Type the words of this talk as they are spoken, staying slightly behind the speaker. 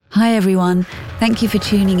Hi everyone, thank you for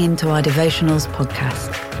tuning in to our Devotionals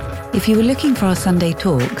podcast. If you were looking for our Sunday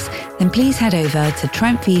talks, then please head over to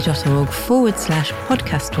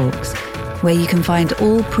trentv.org/podcast talks, where you can find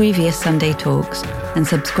all previous Sunday talks and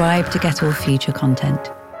subscribe to get all future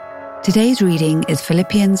content. Today's reading is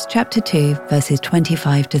Philippians chapter 2, verses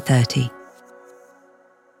 25 to 30.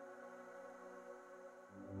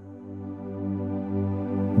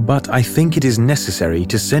 But I think it is necessary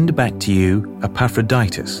to send back to you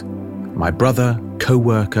Epaphroditus, my brother,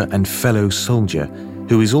 co-worker and fellow soldier,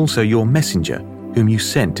 who is also your messenger, whom you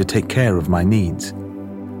sent to take care of my needs.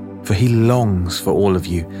 For he longs for all of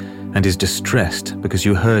you and is distressed because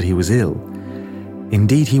you heard he was ill.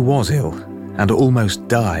 Indeed, he was ill and almost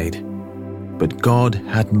died. But God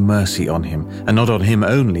had mercy on him, and not on him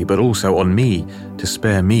only, but also on me, to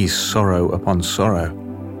spare me sorrow upon sorrow.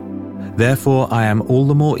 Therefore I am all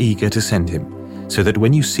the more eager to send him, so that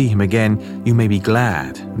when you see him again, you may be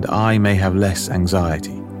glad, and I may have less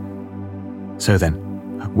anxiety. So then,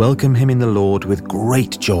 welcome him in the Lord with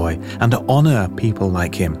great joy, and honor people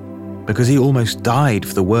like him, because he almost died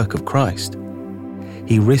for the work of Christ.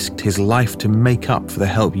 He risked his life to make up for the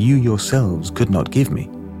help you yourselves could not give me.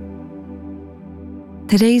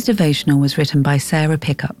 Today's devotional was written by Sarah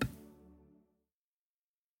Pickup.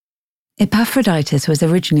 Epaphroditus was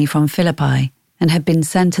originally from Philippi and had been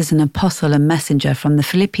sent as an apostle and messenger from the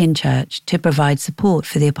Philippian church to provide support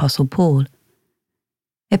for the apostle Paul.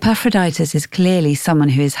 Epaphroditus is clearly someone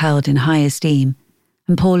who is held in high esteem,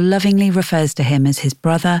 and Paul lovingly refers to him as his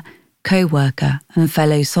brother, co-worker, and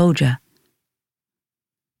fellow soldier.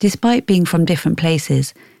 Despite being from different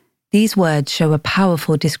places, these words show a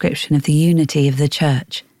powerful description of the unity of the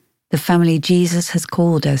church, the family Jesus has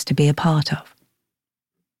called us to be a part of.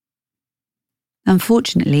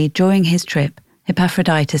 Unfortunately, during his trip,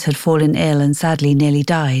 Epaphroditus had fallen ill and sadly nearly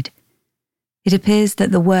died. It appears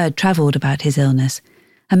that the word travelled about his illness,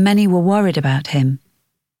 and many were worried about him.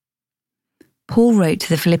 Paul wrote to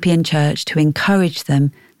the Philippian church to encourage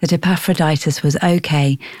them that Epaphroditus was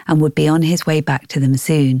okay and would be on his way back to them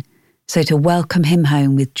soon, so to welcome him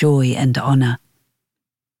home with joy and honour.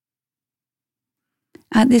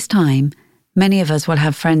 At this time, many of us will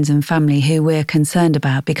have friends and family who we're concerned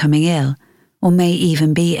about becoming ill, or may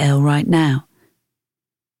even be ill right now.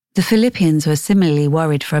 The Philippians were similarly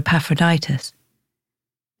worried for Epaphroditus.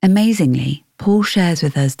 Amazingly, Paul shares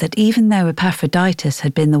with us that even though Epaphroditus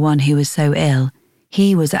had been the one who was so ill,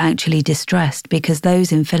 he was actually distressed because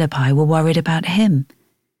those in Philippi were worried about him.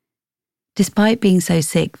 Despite being so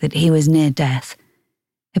sick that he was near death,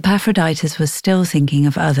 Epaphroditus was still thinking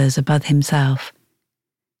of others above himself.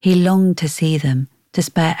 He longed to see them, to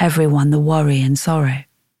spare everyone the worry and sorrow.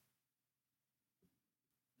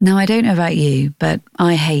 Now, I don't know about you, but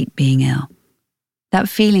I hate being ill. That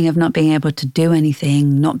feeling of not being able to do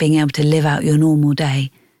anything, not being able to live out your normal day.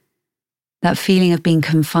 That feeling of being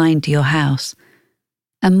confined to your house.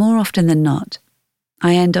 And more often than not,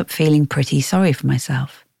 I end up feeling pretty sorry for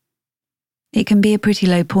myself. It can be a pretty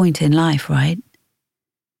low point in life, right?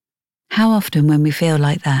 How often when we feel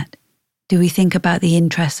like that, do we think about the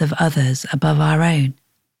interests of others above our own?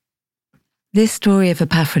 This story of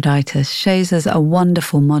Epaphroditus shows us a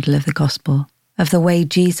wonderful model of the gospel, of the way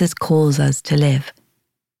Jesus calls us to live.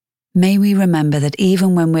 May we remember that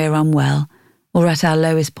even when we're unwell or at our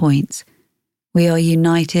lowest points, we are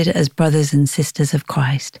united as brothers and sisters of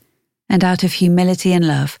Christ, and out of humility and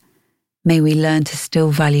love, may we learn to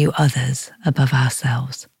still value others above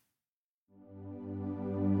ourselves.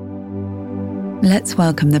 Let's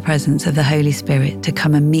welcome the presence of the Holy Spirit to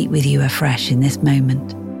come and meet with you afresh in this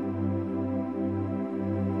moment.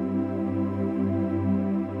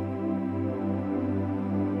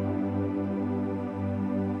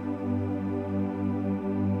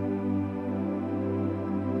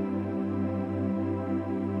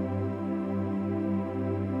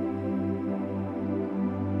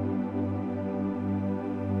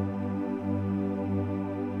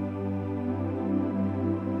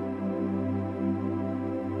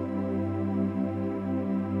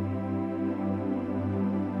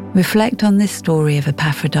 Reflect on this story of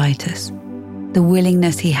Epaphroditus, the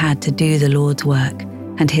willingness he had to do the Lord's work,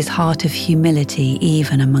 and his heart of humility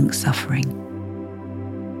even amongst suffering.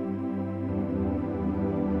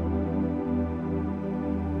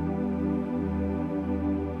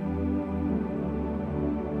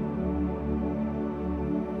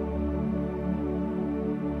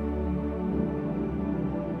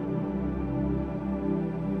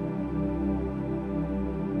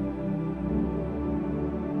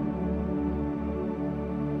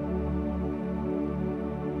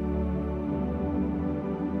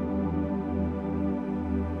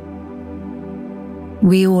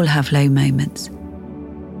 We all have low moments.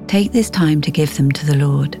 Take this time to give them to the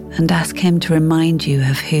Lord and ask Him to remind you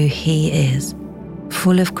of who He is,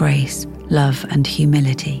 full of grace, love, and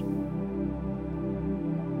humility.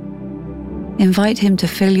 Invite Him to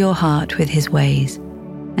fill your heart with His ways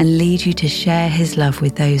and lead you to share His love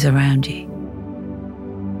with those around you.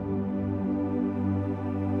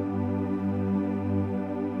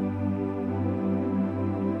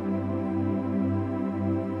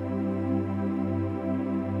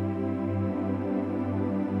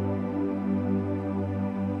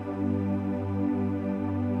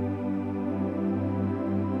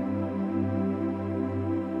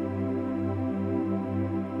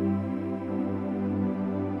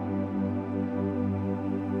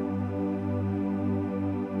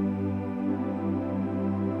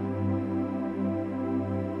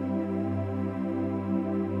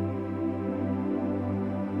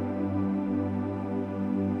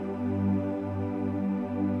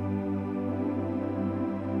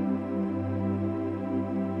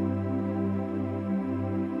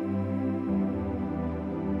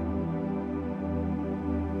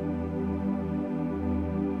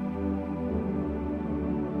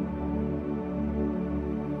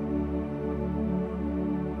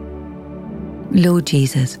 Lord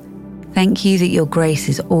Jesus, thank you that your grace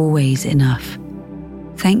is always enough.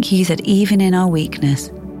 Thank you that even in our weakness,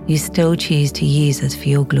 you still choose to use us for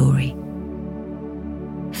your glory.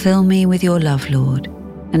 Fill me with your love, Lord,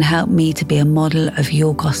 and help me to be a model of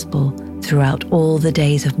your gospel throughout all the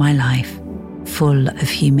days of my life, full of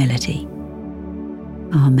humility.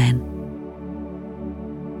 Amen.